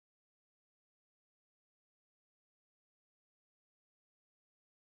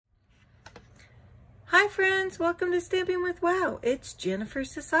Hi friends, welcome to Stamping with Wow. It's Jennifer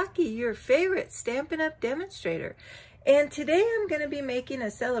Sasaki, your favorite Stampin' Up! Demonstrator. And today I'm going to be making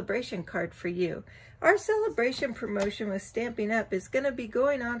a celebration card for you. Our celebration promotion with Stampin' Up! Is going to be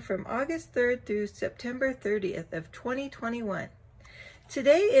going on from August 3rd through September 30th of 2021.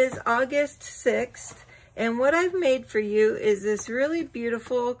 Today is August 6th, and what I've made for you is this really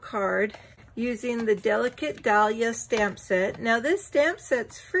beautiful card using the Delicate Dahlia stamp set. Now this stamp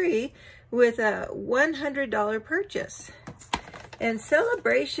set's free with a $100 purchase. And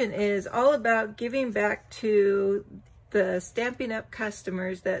Celebration is all about giving back to the Stampin' Up!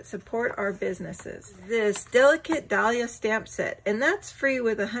 Customers that support our businesses. This Delicate Dahlia stamp set, and that's free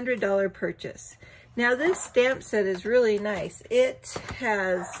with a $100 purchase. Now this stamp set is really nice. It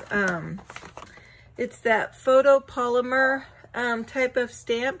has, it's that photopolymer type of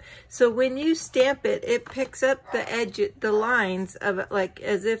stamp. So when you stamp it, it picks up the edge, the lines of it, like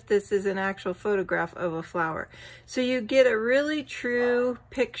as if this is an actual photograph of a flower. So you get a really true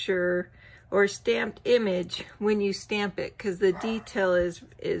picture or stamped image when you stamp it, because the detail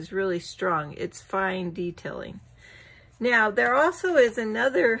is really strong. It's fine detailing. Now there also is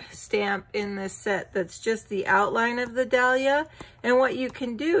another stamp in this set that's just the outline of the dahlia, and what you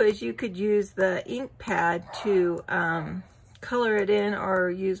can do is you could use the ink pad to color it in,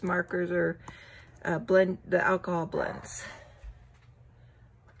 or use markers, or blend the alcohol blends.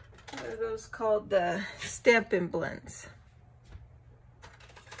 What are those called? The Stampin' Blends.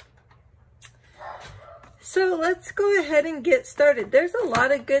 So let's go ahead and get started. There's a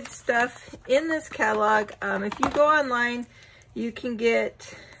lot of good stuff in this catalog. If you go online, you can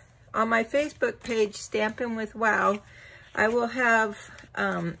get on my Facebook page, Stampin' with Wow, I will have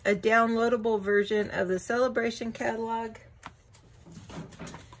a downloadable version of the Celebration catalog,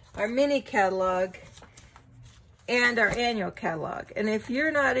 our mini catalog, and our annual catalog. And if you're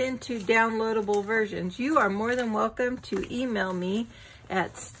not into downloadable versions, you are more than welcome to email me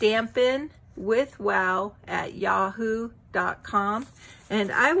at stampinwithwow@yahoo.com,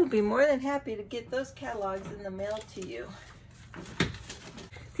 and I will be more than happy to get those catalogs in the mail to you.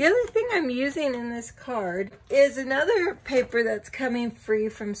 The other thing I'm using in this card is another paper that's coming free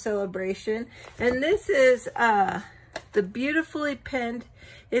from Celebration, and this is the beautifully penned.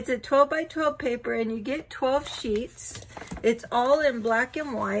 It's a 12 by 12 paper, and you get 12 sheets. It's all in black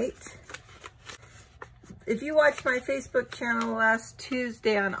and white. If you watched my Facebook channel last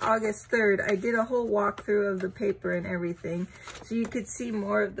Tuesday on August 3rd, I did a whole walkthrough of the paper and everything, so you could see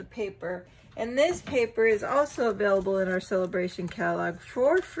more of the paper. And this paper is also available in our Celebration catalog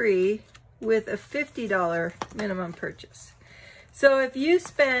for free with a $50 minimum purchase. So if you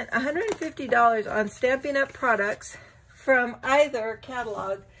spent $150 on Stampin' Up! Products from either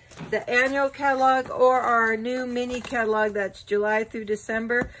catalog, the annual catalog or our new mini catalog that's July through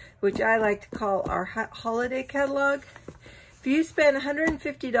December, which I like to call our holiday catalog. If you spend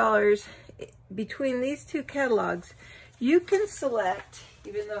 $150 between these two catalogs, you can select,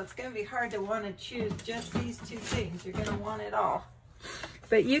 even though it's going to be hard to want to choose just these two things, you're going to want it all.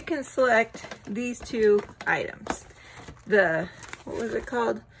 But you can select these two items. The, what was it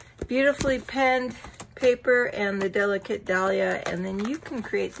called? Beautifully penned paper and the Delicate Dahlia, and then you can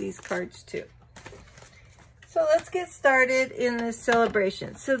create these cards too. So let's get started in this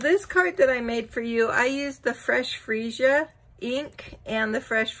celebration. So this card that I made for you, I used the Fresh Freesia ink and the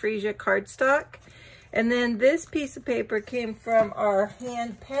Fresh Freesia cardstock. And then this piece of paper came from our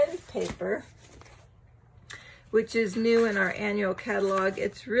hand penned paper, which is new in our annual catalog.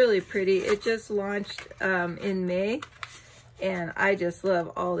 It's really pretty. It just launched in May, and I just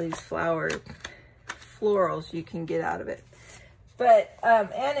love all these florals you can get out of it. But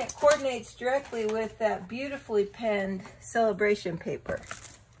and it coordinates directly with that beautifully penned Celebration paper.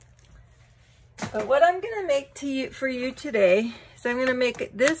 But what I'm going to make for you today is I'm going to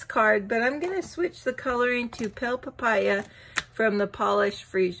make this card, but I'm going to switch the coloring to Pale Papaya from the Fresh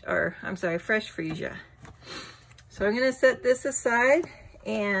Freesia. So I'm going to set this aside,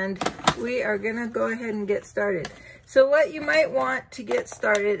 and we are going to go ahead and get started. So what you might want to get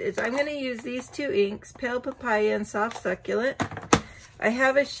started is I'm going to use these two inks, Pale Papaya and Soft Succulent. I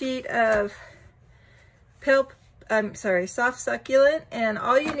have a sheet of Soft Succulent, and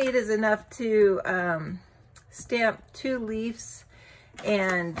all you need is enough to stamp 2 leaves,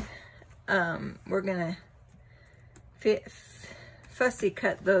 and we're going to fussy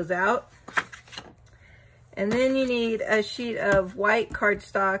cut those out. And then you need a sheet of white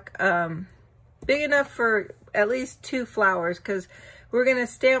cardstock, big enough for at least 2 flowers, because we're going to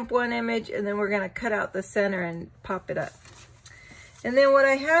stamp one image and then we're going to cut out the center and pop it up. And then what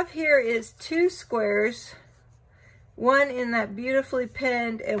I have here is 2 squares one in that Beautifully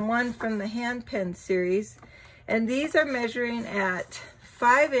Penned and one from the Hand Penned series. And these are measuring at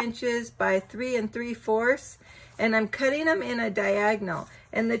 5 inches by 3 3/4, and I'm cutting them in a diagonal.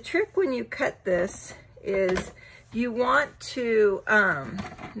 And the trick when you cut this is you want to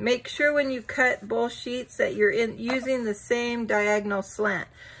make sure when you cut both sheets that you're using the same diagonal slant.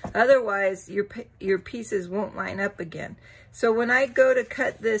 Otherwise, your pieces won't line up again. So when I go to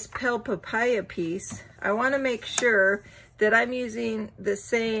cut this Pale Papaya piece, I want to make sure that I'm using the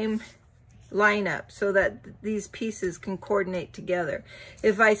same lineup so that these pieces can coordinate together.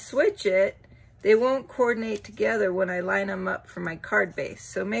 If I switch it, they won't coordinate together when I line them up for my card base.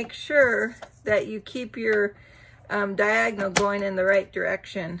 So make sure that you keep your diagonal going in the right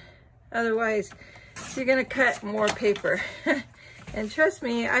direction. Otherwise, you're gonna cut more paper. And trust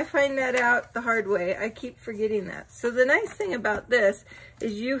me, I find that out the hard way. I keep forgetting that. So the nice thing about this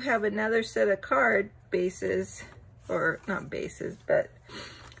is you have another set of card bases, or not bases, but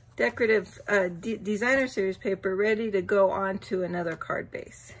decorative designer series paper ready to go onto another card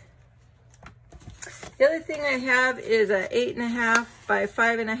base. The other thing I have is a 8.5 by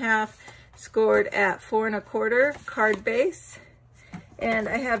 5.5 scored at 4 1/4 card base. And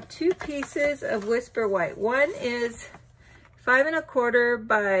I have 2 pieces of Whisper White. One is 5 1/4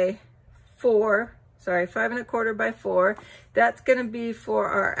 by 4. Sorry, 5 1/4 by 4. That's gonna be for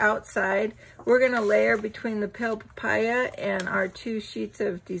our outside. We're gonna layer between the Pale Papaya and our 2 sheets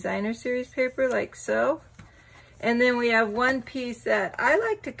of designer series paper like so. And then we have one piece that I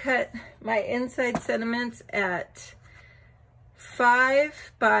like to cut my inside sentiments at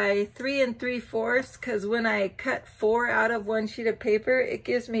 5 by 3 3/4, because when I cut 4 out of one sheet of paper, it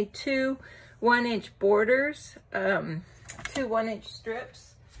gives me 2 1-inch borders, 2 1-inch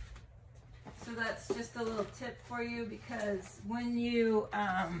strips. So that's just a little tip for you, because when you,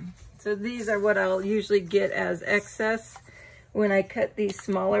 so these are what I'll usually get as excess when I cut these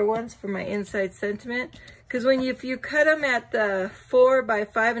smaller ones for my inside sentiment. Because if you cut them at the 4 by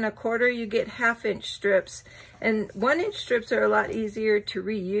 5 1/4, you get 1/2-inch strips. And 1-inch strips are a lot easier to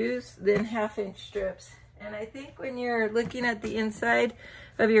reuse than 1/2-inch strips. And I think when you're looking at the inside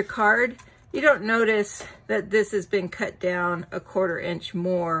of your card, you don't notice that this has been cut down 1/4 inch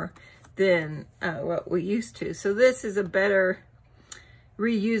more than what we used to. So this is a better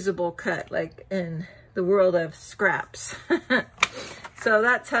reusable cut, like in the world of scraps. So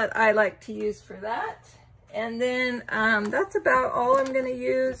that's what I like to use for that. And then that's about all I'm gonna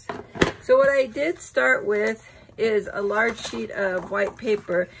use. So what I did start with is a large sheet of white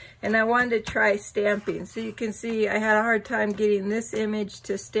paper, and I wanted to try stamping. So you can see I had a hard time getting this image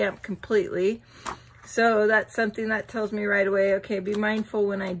to stamp completely. So that's something that tells me right away, okay, be mindful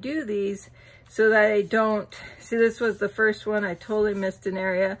when I do these so that I don't, see this was the first one, I totally missed an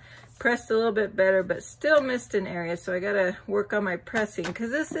area. Pressed a little bit better, but still missed an area. So I gotta work on my pressing,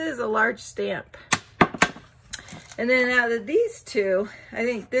 because this is a large stamp. And then out of these two, I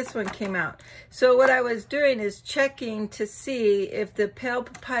think this one came out. So what I was doing is checking to see if the Pale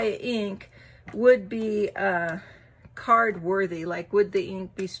Papaya ink would be card worthy, like would the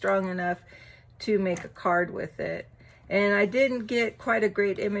ink be strong enough to make a card with it. And I didn't get quite a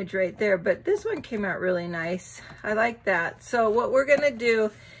great image right there, but this one came out really nice. I like that. So what we're gonna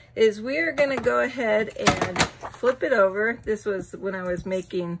do is we are gonna go ahead and flip it over. This was when I was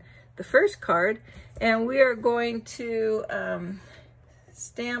making the first card, and we are going to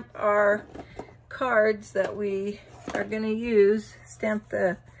stamp our cards that we are going to use, stamp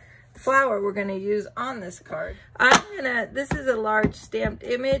the flower we're going to use on this card. This is a large stamped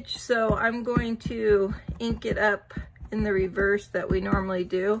image, so I'm going to ink it up in the reverse that we normally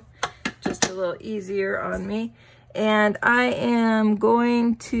do, just a little easier on me. And I am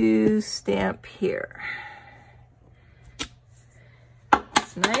going to stamp here.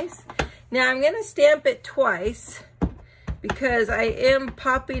 Nice. Now I'm going to stamp it twice because I am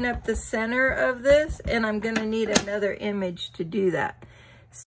popping up the center of this, and I'm going to need another image to do that.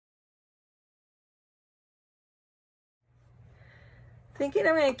 Thinking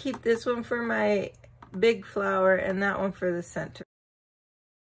I'm going to keep this one for my big flower and that one for the center.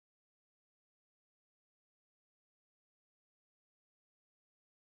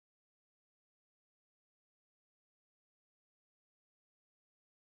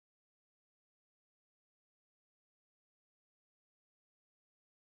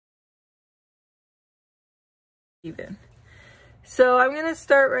 Even. So I'm going to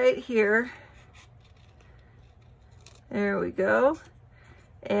start right here. There we go.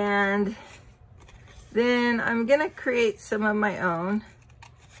 And then I'm going to create some of my own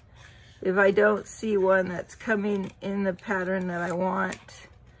if I don't see one that's coming in the pattern that I want.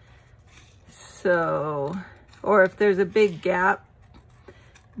 So or if there's a big gap,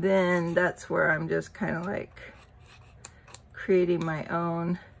 then that's where I'm just kind of like creating my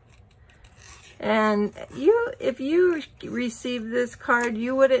own. And if you received this card,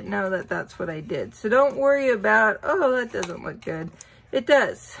 you wouldn't know that that's what I did. So don't worry about, oh, that doesn't look good. It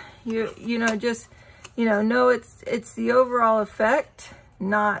does. You know, just, you know it's the overall effect,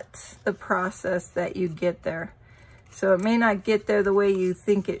 not the process that you get there. So it may not get there the way you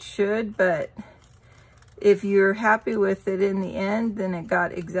think it should, but if you're happy with it in the end, then it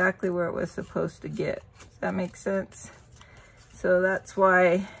got exactly where it was supposed to get. Does that make sense? So that's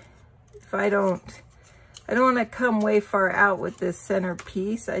why I don't want to come way far out with this center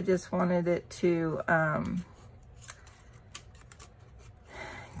piece. I just wanted it to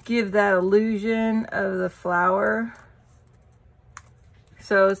give that illusion of the flower.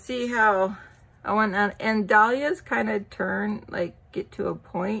 So see how I want, and dahlias kind of turn, like get to a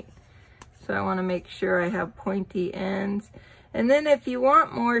point. So I want to make sure I have pointy ends. And then if you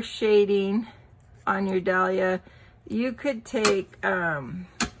want more shading on your dahlia, you could take, I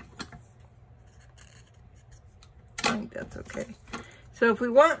think that's okay. So if we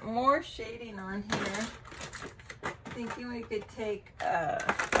want more shading on here, I'm thinking we could take a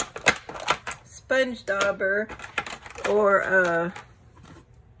sponge dauber or a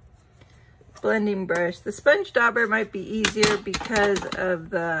blending brush. The sponge dauber might be easier because of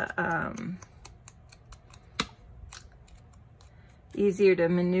the easier to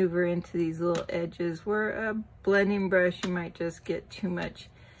maneuver into these little edges, where a blending brush you might just get too much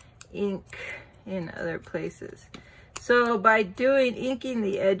ink in other places. So by inking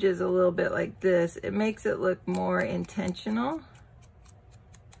the edges a little bit like this, it makes it look more intentional.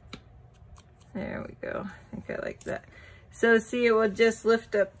 There we go. I think I like that. So see, it will just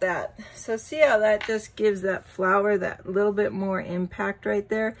lift up that. So see how that just gives that flower that little bit more impact right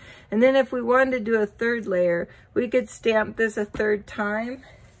there. And then if we wanted to do a third layer, we could stamp this a third time.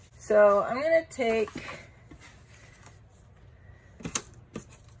 So I'm gonna take,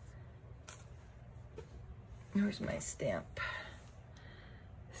 where's my stamp?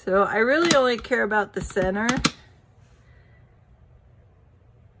 So I really only care about the center.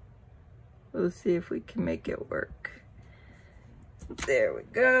 We'll see if we can make it work. There we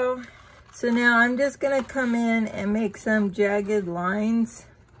go. So now I'm just gonna come in and make some jagged lines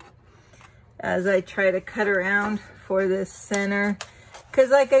as I try to cut around for this center. Because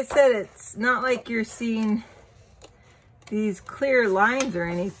like I said, it's not like you're seeing these clear lines or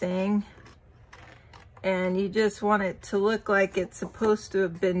anything. And you just want it to look like it's supposed to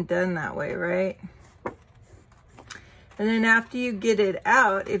have been done that way, right? And then after you get it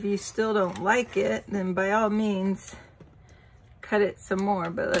out, if you still don't like it, then by all means, cut it some more.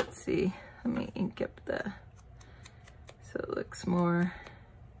 But let's see, let me ink up so it looks more.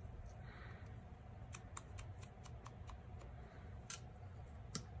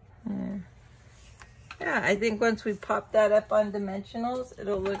 There. Yeah, I think once we pop that up on dimensionals,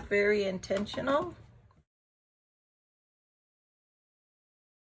 it'll look very intentional.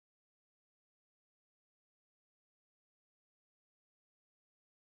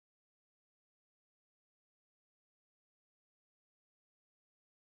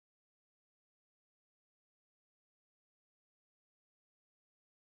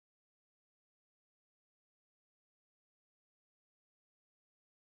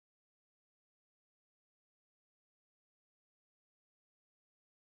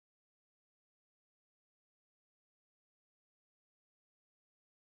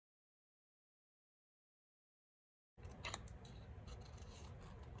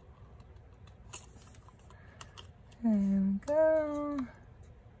 There we go.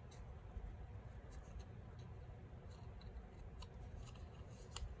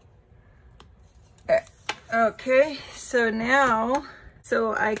 Okay, so now,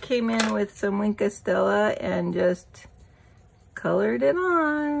 I came in with some Wink Stella and just colored it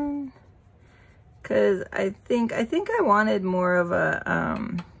on. Cause I think I wanted more of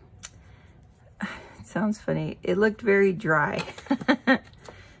a, it sounds funny, it looked very dry.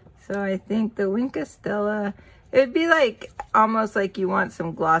 So I think the Wink Stella, it'd be like, almost like you want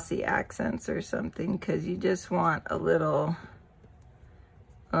some glossy accents or something, because you just want a little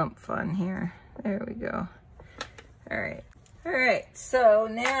oomph on here. There we go. All right, so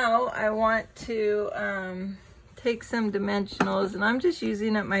now I want to take some dimensionals, and I'm just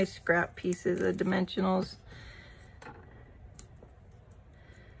using up my scrap pieces of dimensionals.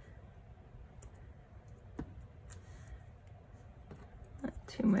 That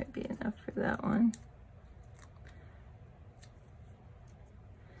two might be enough for that one.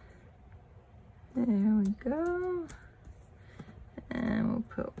 There we go. And we'll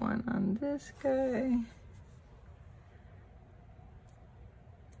put one on this guy.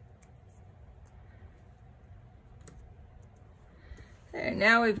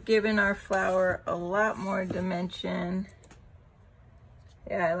 now we've given our flower a lot more dimension.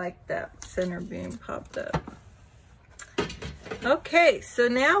 Yeah, I like that center being popped up. Okay, so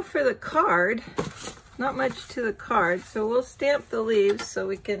now for the card. Not much to the card, so we'll stamp the leaves so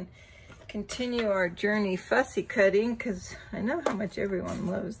we can continue our journey fussy cutting, because I know how much everyone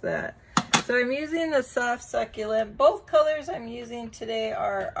loves that. So I'm using the Soft Succulent. Both colors I'm using today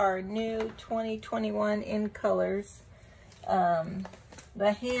are our new 2021 in colors.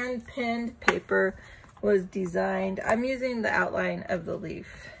 The hand penned paper was designed, I'm using the outline of the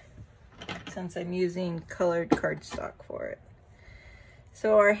leaf since I'm using colored cardstock for it.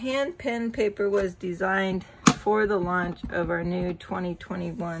 So our hand pen paper was designed for the launch of our new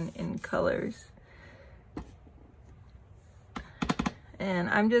 2021 in colors. And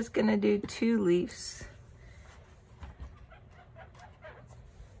I'm just gonna do 2 leaves.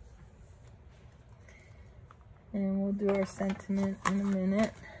 And we'll do our sentiment in a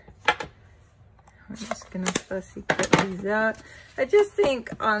minute. We're just gonna fussy cut these out. I just think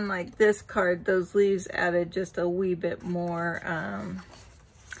on like this card, those leaves added just a wee bit more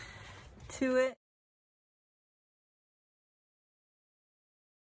to it.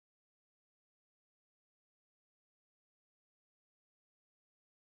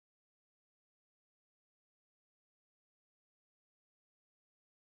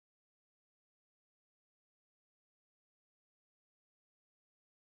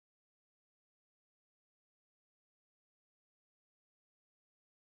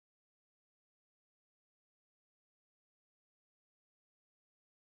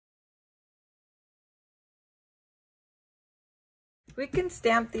 We can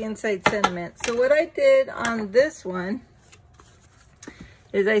stamp the inside sentiment. So what I did on this one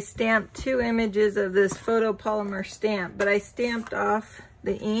is I stamped 2 images of this photopolymer stamp, but I stamped off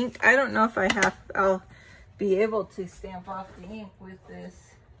the ink. I don't know if I'll be able to stamp off the ink with this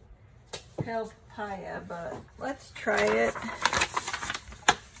Pale Papaya, but let's try it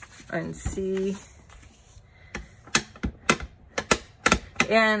and see.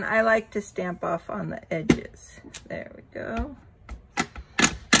 And I like to stamp off on the edges. There we go.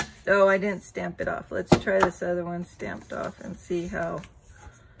 Oh, I didn't stamp it off. Let's try this other one stamped off and see how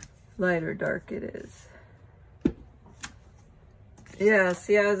light or dark it is. Yeah,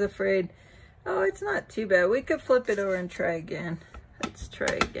 see, I was afraid. Oh, it's not too bad. We could flip it over and try again. Let's try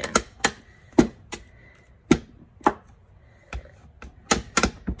again.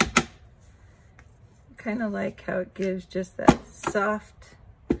 Kind of like how it gives just that soft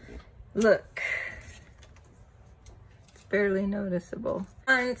look. It's barely noticeable.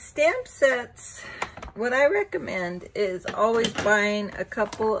 On stamp sets, what I recommend is always buying a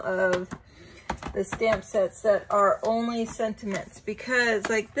couple of the stamp sets that are only sentiments, because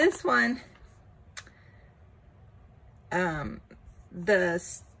like this one, the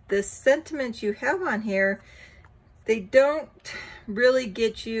sentiments you have on here, they don't really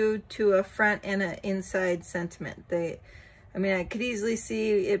get you to a front and an inside sentiment. I mean, I could easily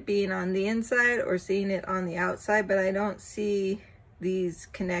see it being on the inside or seeing it on the outside, but I don't see these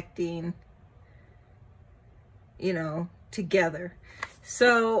connecting, you know, together.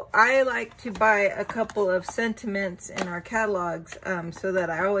 So I like to buy a couple of sentiments in our catalogs so that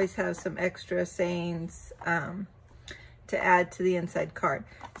I always have some extra sayings to add to the inside card.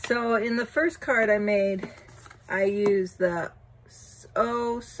 So in the first card I made, I used the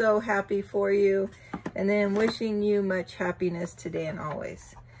 "Oh, so happy for you," and then "wishing you much happiness today and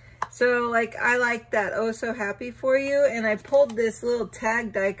always." So like, I like that "oh, so happy for you," and I pulled this little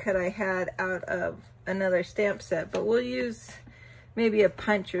tag die cut I had out of another stamp set, but we'll use maybe a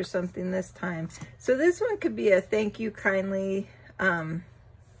punch or something this time. So this one could be a "thank you kindly,"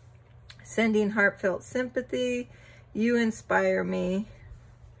 "sending heartfelt sympathy," "you inspire me."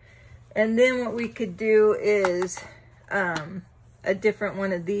 And then what we could do is a different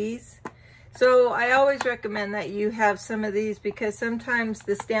one of these. So I always recommend that you have some of these, because sometimes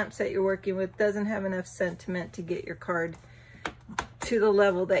the stamp set you're working with doesn't have enough sentiment to get your card to the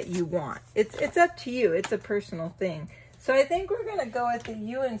level that you want. It's up to you. It's a personal thing. So I think we're gonna go with the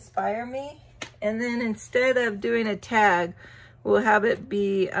 "you inspire me," and then instead of doing a tag, we'll have it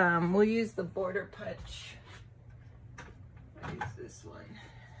be, we'll use the border punch. I'll use this one.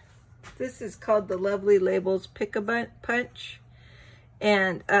 This is called the Lovely Labels Pick-a-Punch.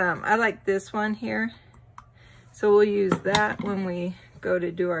 And I like this one here. So we'll use that when we go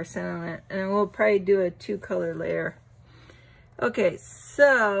to do our sentiment. And we'll probably do a 2-color layer. Okay,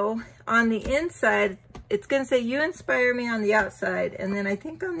 so on the inside, it's going to say "you inspire me" on the outside. And then I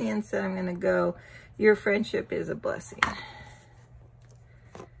think on the inside, I'm going to go "your friendship is a blessing."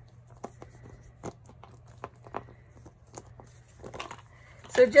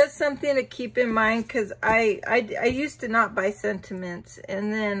 So just something to keep in mind, because I used to not buy sentiments,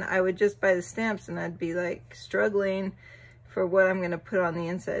 and then I would just buy the stamps, and I'd be like struggling for what I'm going to put on the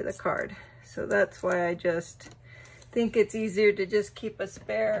inside of the card. So that's why I just think it's easier to just keep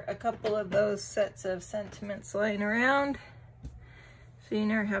a couple of those sets of sentiments lying around, so you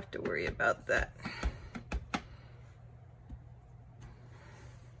never have to worry about that.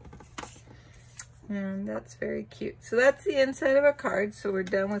 And that's very cute. So that's the inside of a card. So we're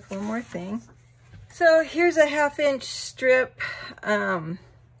done with one more thing. So here's a 1/2-inch strip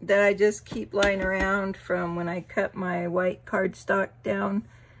that I just keep lying around from when I cut my white cardstock down.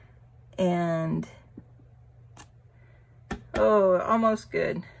 And oh, almost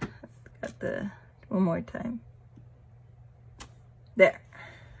good. Got the one more time. There.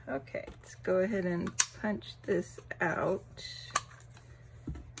 Okay, let's go ahead and punch this out.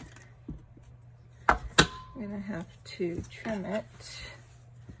 I'm gonna have to trim it.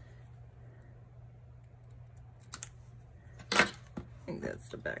 I think that's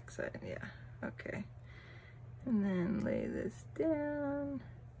the back side, yeah, okay. And then lay this down.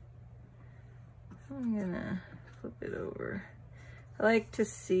 I'm gonna flip it over. I like to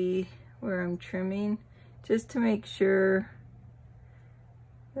see where I'm trimming, just to make sure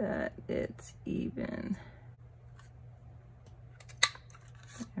that it's even.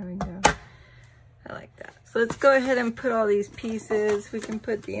 There we go. I like that. So let's go ahead and put all these pieces. We can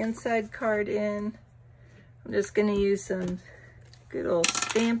put the inside card in. I'm just going to use some good old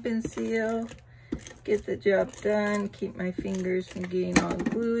Stampin' Seal. Get the job done. Keep my fingers from getting all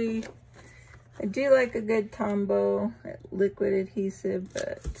gluey. I do like a good Tombow liquid adhesive,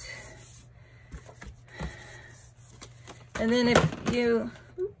 but... And then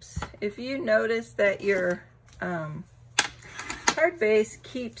if you notice that your card base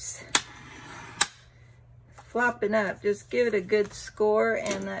keeps flopping up, just give it a good score,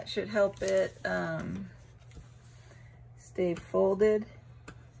 and that should help it stay folded.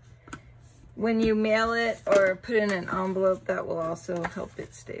 When you mail it or put it in an envelope, that will also help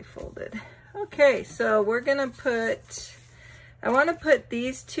it stay folded. Okay, so we're gonna I want to put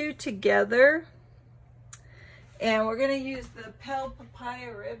these two together, and we're gonna use the Pale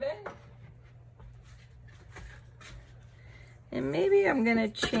Papaya ribbon. And maybe I'm gonna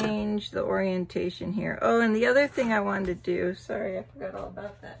change the orientation here. Oh, and the other thing I wanted to do, sorry, I forgot all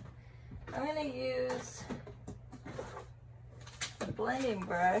about that. I'm gonna use a blending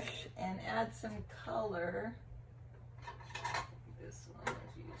brush and add some color. This one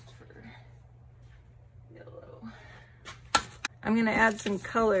was used for yellow. I'm gonna add some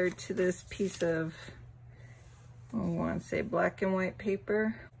color to this piece of, I want to say black and white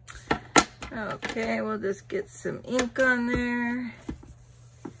paper. Okay, we'll just get some ink on there.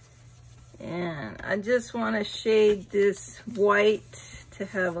 And I just want to shade this white to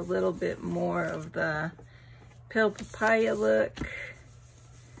have a little bit more of the Pale Papaya look.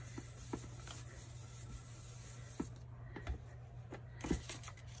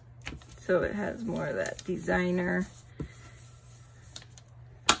 So it has more of that designer.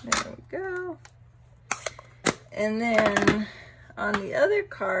 There we go. And then on the other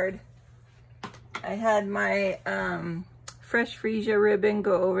card, I had my fresh freesia ribbon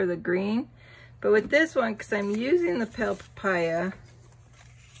go over the green. But with this one, because I'm using the Pale Papaya,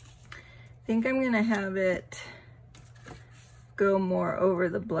 I think I'm going to have it go more over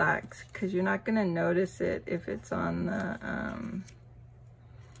the blacks, because you're not going to notice it if it's on the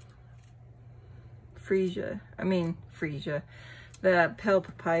the Pale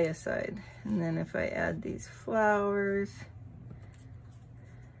Papaya side. And then if I add these flowers,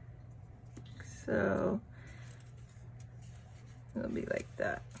 so it'll be like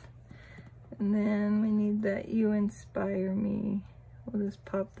that. And then we need that You Inspire Me. We'll just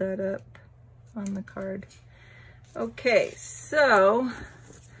pop that up on the card. Okay, so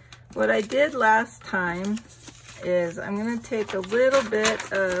what I did last time is I'm gonna take a little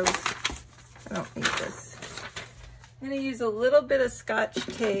bit of, I don't need this. I'm gonna use a little bit of Scotch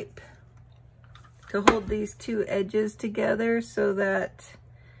tape to hold these two edges together so that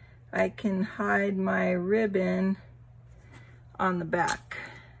I can hide my ribbon on the back.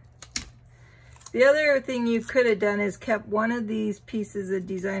 The other thing you could have done is kept one of these pieces of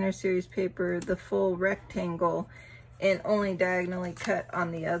designer series paper, the full rectangle, and only diagonally cut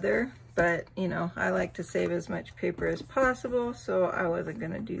on the other. But, you know, I like to save as much paper as possible, so I wasn't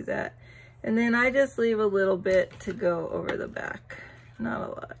going to do that. And then I just leave a little bit to go over the back, not a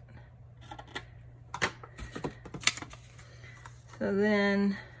lot. So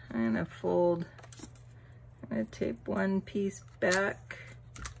then I'm going to fold, I'm going to tape one piece back.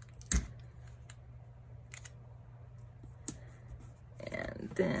 And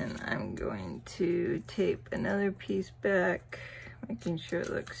then I'm going to tape another piece back, making sure it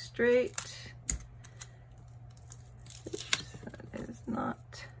looks straight. Oops, that is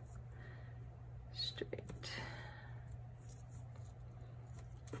not straight.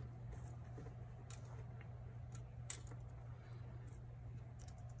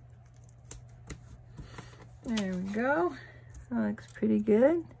 There we go. That looks pretty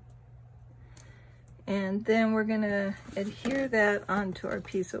good. And then we're gonna adhere that onto our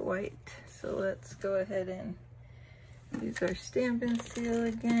piece of white. So let's go ahead and use our Stampin' Seal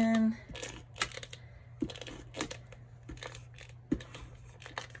again.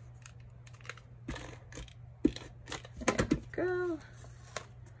 There we go.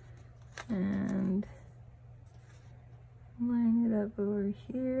 And line it up over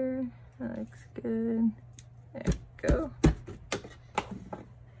here. That looks good. There we go.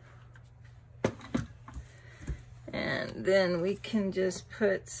 And then we can just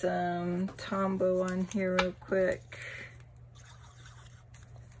put some Tombow on here real quick.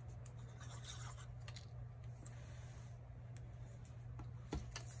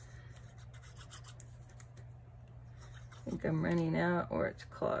 I think I'm running out, or it's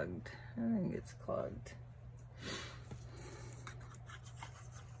clogged. I think it's clogged.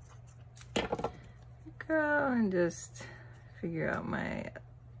 Go and just figure out my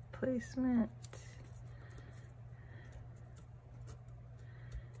placement.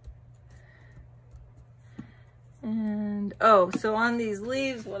 And oh, so on these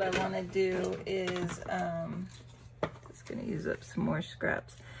leaves, what I want to do is, just going to use up some more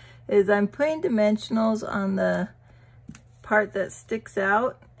scraps, is I'm putting dimensionals on the part that sticks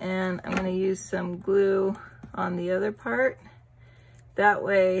out, and I'm going to use some glue on the other part. That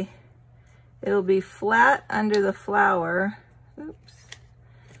way it'll be flat under the flower. Oops,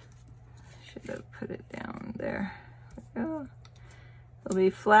 should have put it down there. There we go. It'll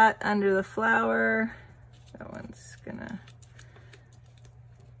be flat under the flower. That one's gonna,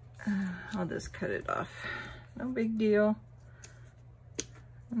 I'll just cut it off. No big deal.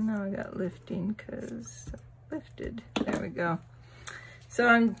 And now I got lifting because lifted. There we go. So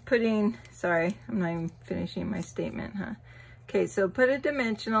I'm putting, sorry, I'm not even finishing my statement, huh? Okay, so put a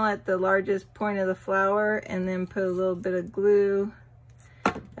dimensional at the largest point of the flower and then put a little bit of glue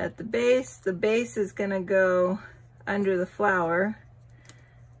at the base. The base is gonna go under the flower.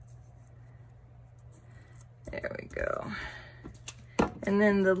 There we go. And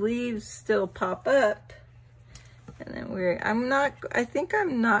then the leaves still pop up. And then I think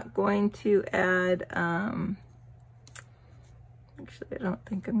I'm not going to add, actually I don't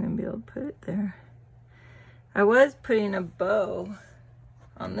think I'm gonna be able to put it there. I was putting a bow.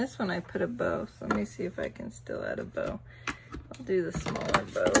 On this one I put a bow, so let me see if I can still add a bow. I'll do the smaller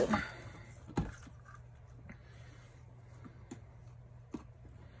bow.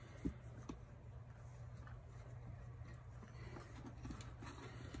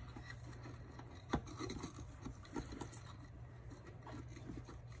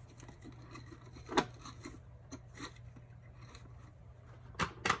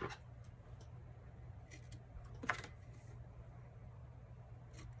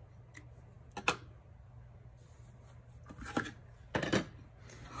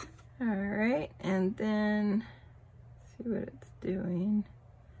 All right, and then see what it's doing.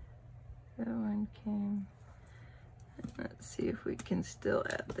 That one came. Let's see if we can still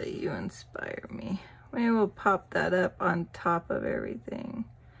add the You Inspire Me. Maybe we'll pop that up on top of everything,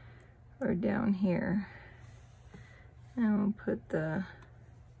 or down here. And we'll put the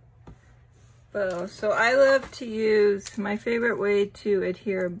bow. So I love to use, my favorite way to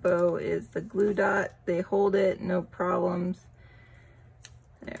adhere a bow is the glue dot. They hold it, no problems.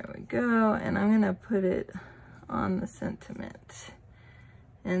 There we go, and I'm gonna put it on the sentiment.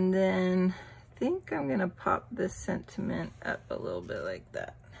 And then I think I'm gonna pop this sentiment up a little bit like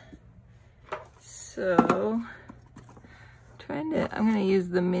that. So, I'm gonna use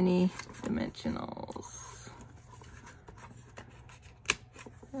the mini dimensionals.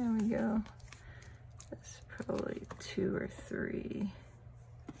 There we go. That's probably 2 or 3.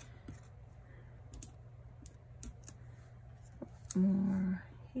 More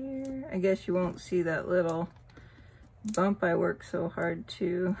here. I guess you won't see that little bump I worked so hard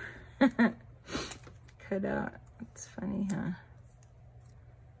to cut out. It's funny, huh?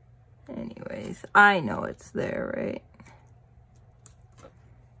 Anyways, I know it's there, right?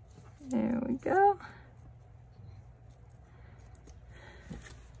 There we go.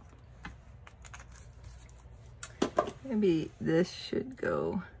 Maybe this should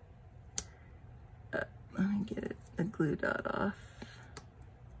go up. Let me get it, the glue dot off.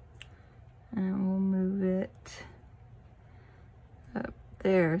 And we'll move it up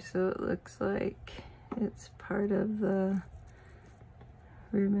there, so it looks like it's part of the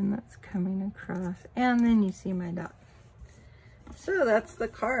ribbon that's coming across. And then you see my dot. So that's the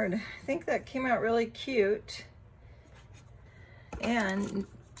card. I think that came out really cute. And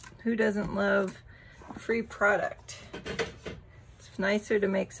who doesn't love free product? It's nicer to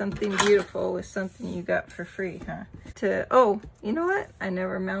make something beautiful with something you got for free, huh? Oh, you know what? I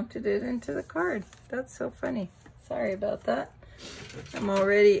never mounted it into the card. That's so funny. Sorry about that. I'm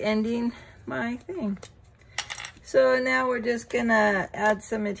already ending my thing. So now we're just gonna add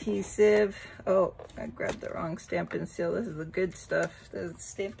some adhesive. Oh, I grabbed the wrong Stampin' Seal. This is the good stuff. The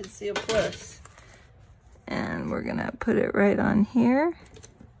Stampin' Seal Plus. And we're gonna put it right on here.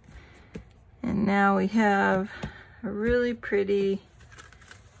 And now we have a really pretty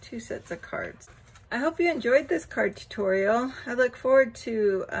 2 sets of cards. I hope you enjoyed this card tutorial. I look forward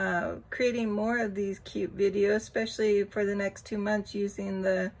to creating more of these cute videos, especially for the next 2 months using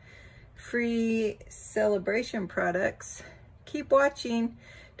the free Sale-A-Bration products. Keep watching.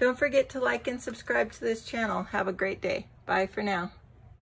 Don't forget to like and subscribe to this channel. Have a great day. Bye for now.